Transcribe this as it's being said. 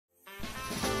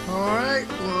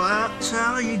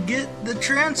how you get the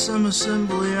transom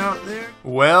assembly out there.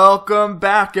 Welcome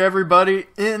back, everybody.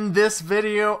 In this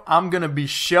video, I'm going to be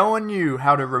showing you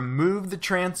how to remove the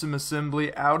transom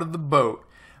assembly out of the boat.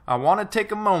 I want to take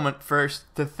a moment first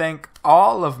to thank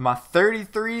all of my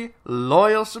 33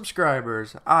 loyal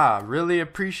subscribers. I really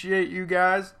appreciate you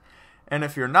guys. And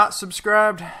if you're not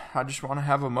subscribed, I just want to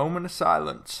have a moment of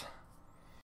silence.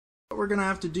 What we're going to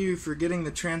have to do for getting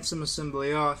the transom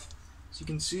assembly off, as you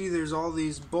can see, there's all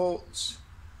these bolts.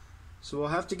 So we'll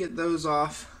have to get those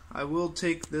off. I will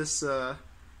take this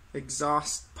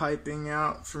exhaust piping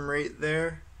out from right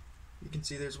there. You can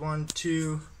see there's 1,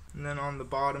 2, and then on the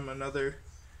bottom another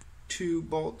 2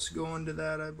 bolts go into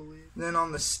that, I believe. Then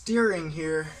on the steering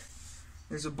here,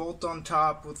 there's a bolt on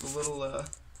top with a little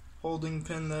holding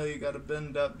pin though you got to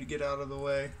bend up to get out of the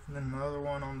way, and then another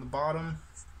one on the bottom.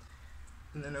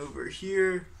 And then over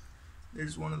here,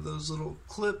 there's one of those little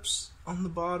clips on the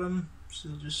bottom, so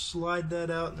you'll just slide that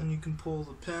out and then you can pull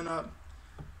the pin up.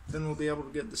 Then we'll be able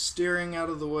to get the steering out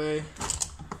of the way.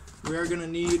 We are going to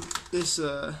need this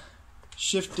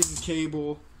shifting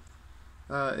cable.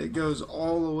 It goes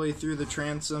all the way through the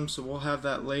transom, so we'll have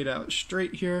that laid out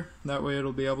straight here. That way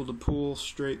it'll be able to pull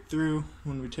straight through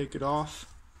when we take it off.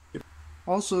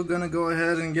 Also gonna go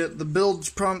ahead and get the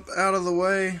bilge pump out of the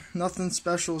way. Nothing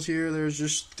special here. There's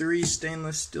just 3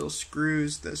 stainless steel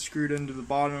screws that screwed into the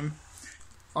bottom.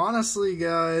 Honestly,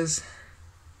 guys,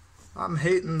 I'm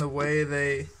hating the way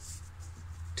they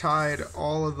tied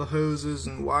all of the hoses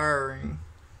and wiring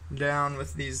down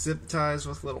with these zip ties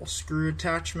with little screw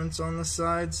attachments on the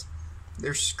sides.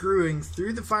 They're screwing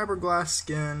through the fiberglass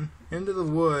skin into the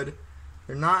wood.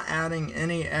 They're not adding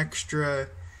any extra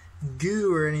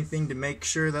goo or anything to make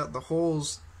sure that the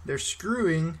holes they're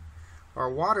screwing are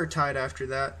watertight after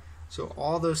that. So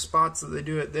all those spots that they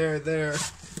do it there,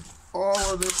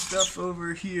 all of this stuff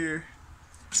over here,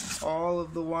 all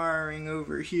of the wiring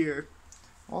over here,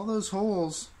 all those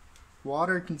holes,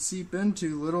 water can seep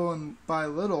into little and by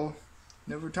little,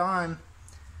 and over time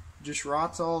it just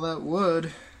rots all that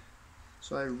wood.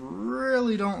 So I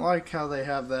really don't like how they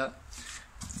have that.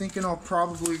 I'm thinking I'll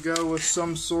probably go with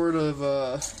some sort of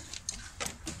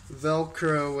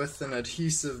Velcro with an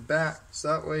adhesive back, so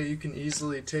that way you can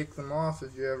easily take them off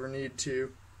if you ever need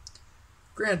to.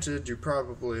 Granted, you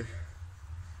probably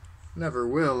never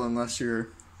will unless you're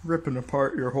ripping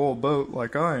apart your whole boat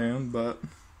like I am, but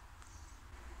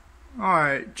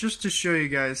alright, just to show you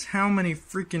guys how many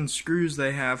freaking screws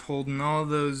they have holding all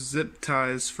those zip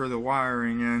ties for the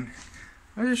wiring in,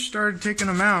 I just started taking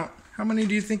them out. How many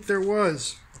do you think there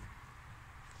was?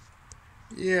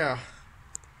 Yeah,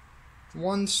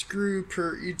 1 screw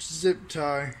per each zip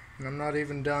tie, and I'm not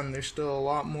even done. There's still a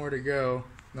lot more to go.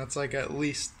 That's like at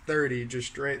least 30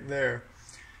 just right there.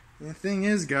 And the thing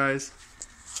is, guys,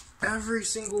 every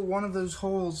single one of those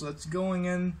holes that's going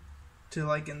in to,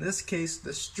 like in this case,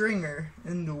 the stringer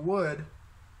into wood,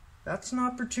 that's an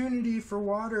opportunity for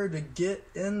water to get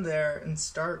in there and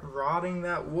start rotting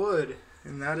that wood.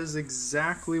 And that is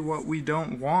exactly what we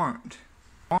don't want.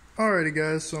 Alrighty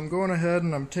guys, so I'm going ahead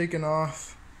and I'm taking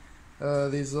off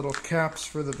these little caps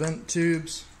for the vent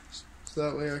tubes, so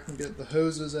that way I can get the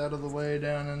hoses out of the way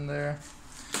down in there.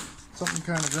 Something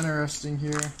kind of interesting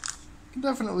here. You can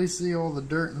definitely see all the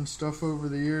dirt and stuff over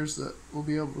the years that we'll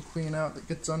be able to clean out that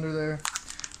gets under there.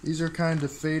 These are kind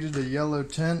of faded a yellow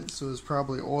tint, so it's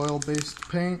probably oil-based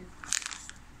paint.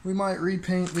 We might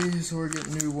repaint these or get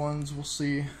new ones, we'll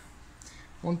see.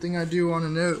 One thing I do want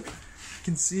to note, you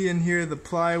can see in here the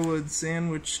plywood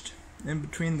sandwiched in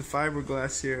between the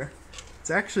fiberglass here. It's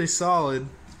actually solid,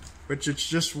 which it's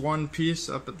just 1 piece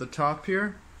up at the top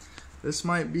here. This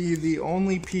might be the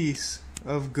only piece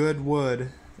of good wood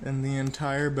in the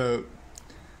entire boat.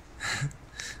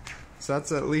 So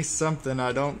that's at least something.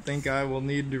 I don't think I will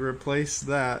need to replace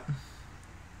that.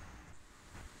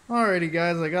 Alrighty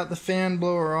guys, I got the fan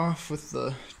blower off with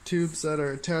the tubes that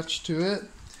are attached to it.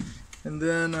 And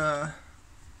then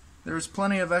there was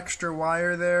plenty of extra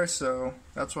wire there, so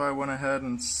that's why I went ahead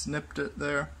and snipped it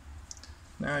there.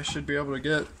 Now I should be able to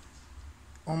get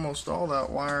almost all that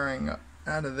wiring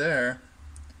out of there.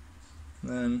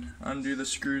 Then undo the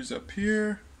screws up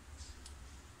here.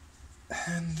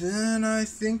 And then I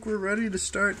think we're ready to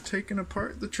start taking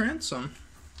apart the transom.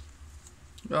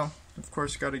 Well, of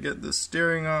course, got to get the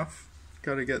steering off,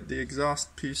 got to get the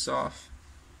exhaust piece off.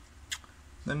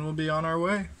 Then we'll be on our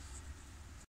way.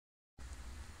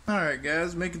 Alright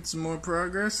guys, making some more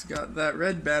progress. Got that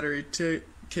red battery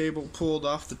cable pulled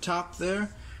off the top there.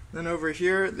 Then over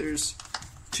here there's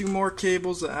 2 more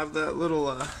cables that have that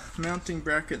little mounting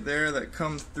bracket there that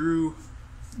come through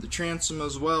the transom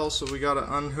as well, so we got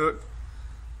to unhook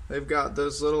they've got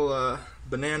those little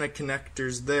banana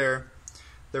connectors there.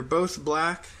 They're both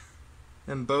black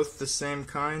and both the same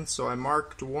kind, so I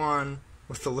marked one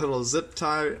with a little zip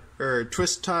tie or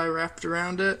twist tie wrapped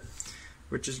around it,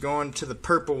 which is going to the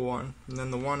purple one, and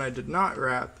then the one I did not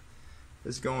wrap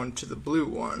is going to the blue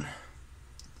one.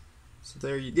 So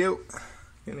there you go.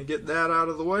 Gonna get that out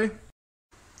of the way.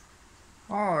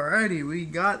 Alrighty, we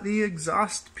got the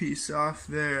exhaust piece off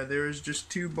there. There was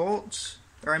just 4 bolts,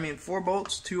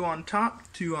 2 on top,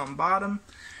 2 on bottom.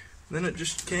 Then it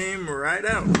just came right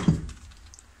out.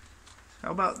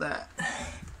 How about that?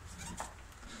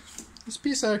 This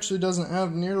piece actually doesn't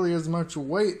have nearly as much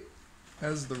weight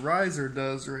as the riser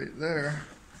does right there.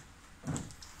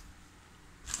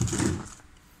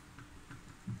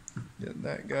 Get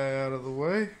that guy out of the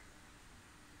way.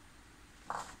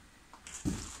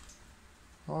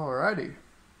 Alrighty.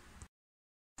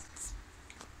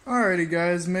 Alrighty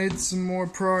guys, made some more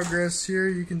progress here.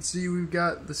 You can see we've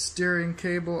got the steering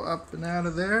cable up and out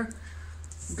of there.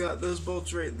 We've got those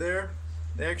bolts right there.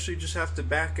 They actually just have to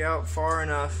back out far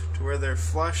enough to where they're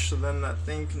flush, so then that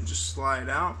thing can just slide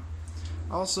out.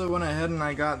 Also went ahead and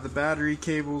I got the battery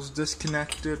cables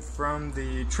disconnected from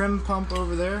the trim pump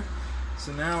over there.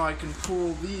 So now I can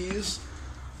pull these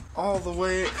all the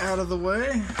way out of the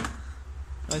way,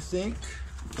 I think.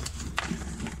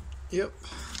 Yep,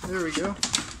 there we go.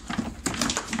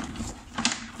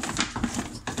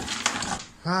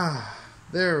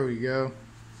 There we go.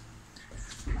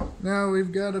 Now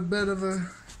we've got a bit of a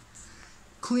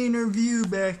cleaner view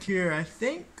back here. I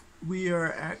think we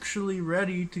are actually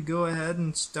ready to go ahead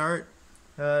and start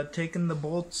taking the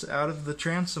bolts out of the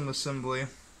transom assembly.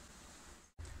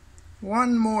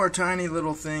 One more tiny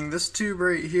little thing. This tube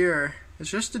right here, it's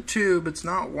just a tube, it's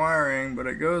not wiring, but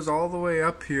it goes all the way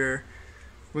up here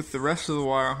with the rest of the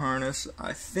wire harness.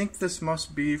 I think this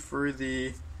must be for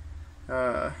the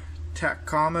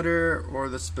tachometer or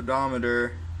the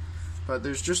speedometer, but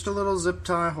there's just a little zip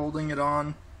tie holding it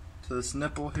on to this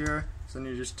nipple here, so then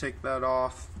you just take that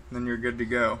off and then you're good to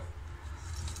go.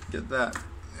 Get that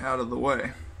out of the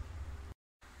way.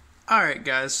 Alright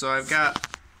guys, so I've got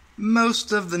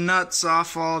most of the nuts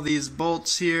off all these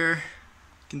bolts here.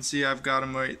 You can see I've got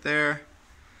them right there.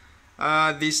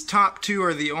 These top 2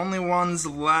 are the only ones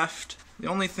left. The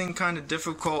only thing kind of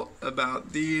difficult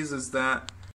about these is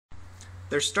that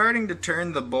they're starting to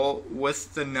turn the bolt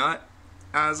with the nut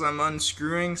as I'm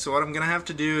unscrewing, so what I'm going to have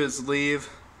to do is leave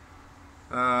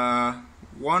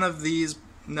one of these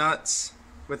nuts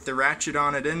with the ratchet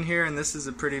on it in here, and this is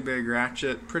a pretty big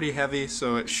ratchet, pretty heavy,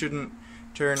 so it shouldn't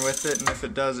turn with it, and if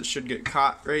it does, it should get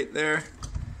caught right there.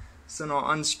 So then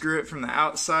I'll unscrew it from the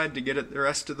outside to get it the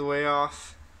rest of the way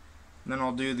off, and then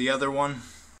I'll do the other one.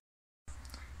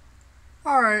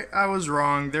 Alright, I was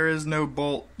wrong. There is no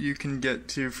bolt you can get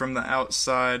to from the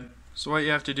outside. So what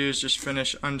you have to do is just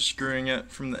finish unscrewing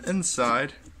it from the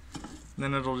inside. And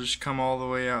then it'll just come all the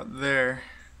way out there.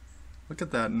 Look at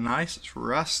that nice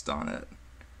rust on it.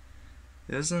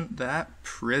 Isn't that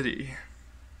pretty?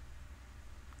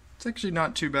 It's actually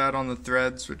not too bad on the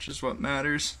threads, which is what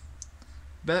matters.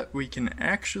 Bet we can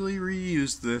actually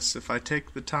reuse this if I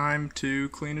take the time to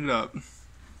clean it up.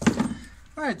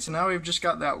 Alright, so now we've just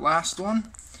got that last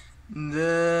one. And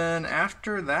then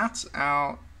after that's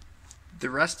out,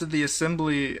 the rest of the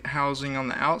assembly housing on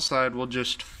the outside will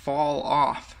just fall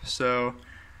off. So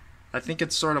I think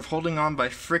it's sort of holding on by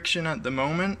friction at the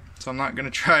moment, so I'm not going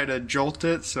to try to jolt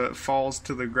it so it falls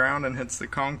to the ground and hits the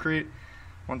concrete.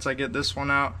 Once I get this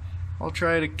one out, I'll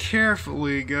try to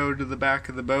carefully go to the back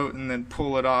of the boat and then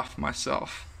pull it off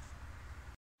myself.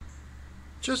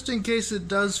 Just in case it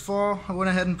does fall, I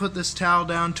went ahead and put this towel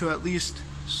down to at least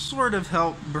sort of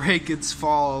help break its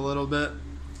fall a little bit.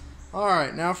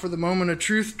 Alright, now for the moment of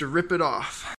truth to rip it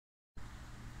off.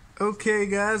 Okay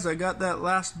guys, I got that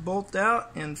last bolt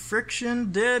out, and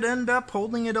friction did end up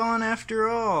holding it on after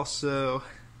all, so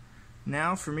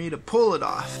now for me to pull it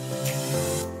off.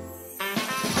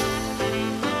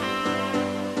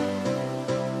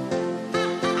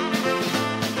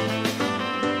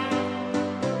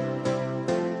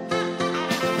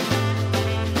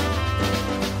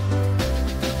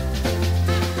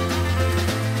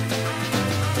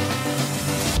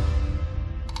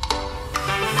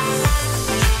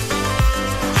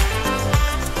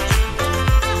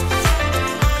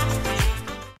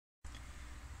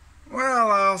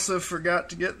 I also forgot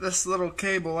to get this little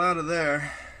cable out of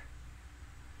there,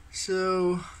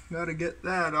 so gotta get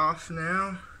that off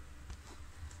now.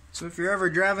 So if you're ever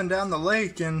driving down the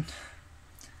lake and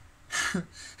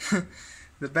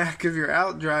the back of your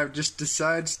Outdrive just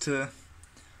decides to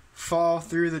fall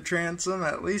through the transom.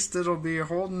 At least it'll be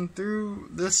holding through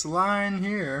this line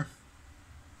here.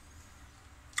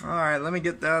 Alright, let me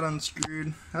get that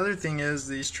unscrewed. Other thing is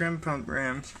these trim pump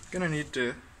rams. Gonna need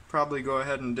to probably go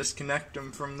ahead and disconnect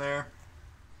them from there.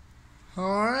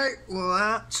 Alright, well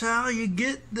that's how you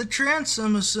get the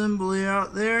transom assembly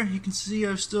out there. You can see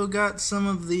I've still got some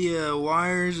of the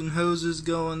wires and hoses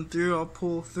going through. I'll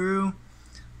pull through,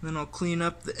 then I'll clean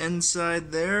up the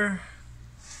inside there.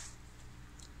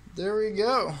 There we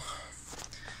go.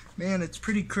 Man, it's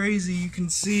pretty crazy. You can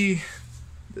see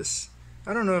this.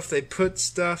 I don't know if they put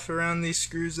stuff around these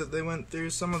screws that they went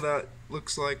through. Some of that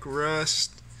looks like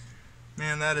rust.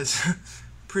 Man, that is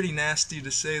pretty nasty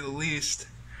to say the least.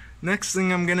 Next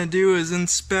thing I'm gonna do is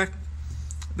inspect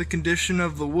the condition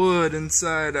of the wood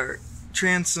inside our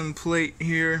transom plate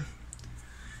here.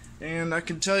 And I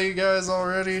can tell you guys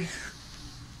already,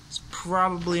 it's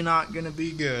probably not gonna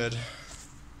be good.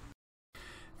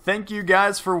 Thank you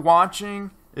guys for watching.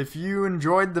 If you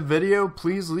enjoyed the video,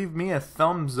 please leave me a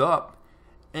thumbs up.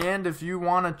 And if you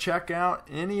want to check out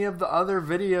any of the other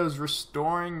videos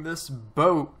restoring this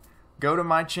boat, go to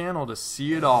my channel to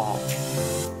see it all.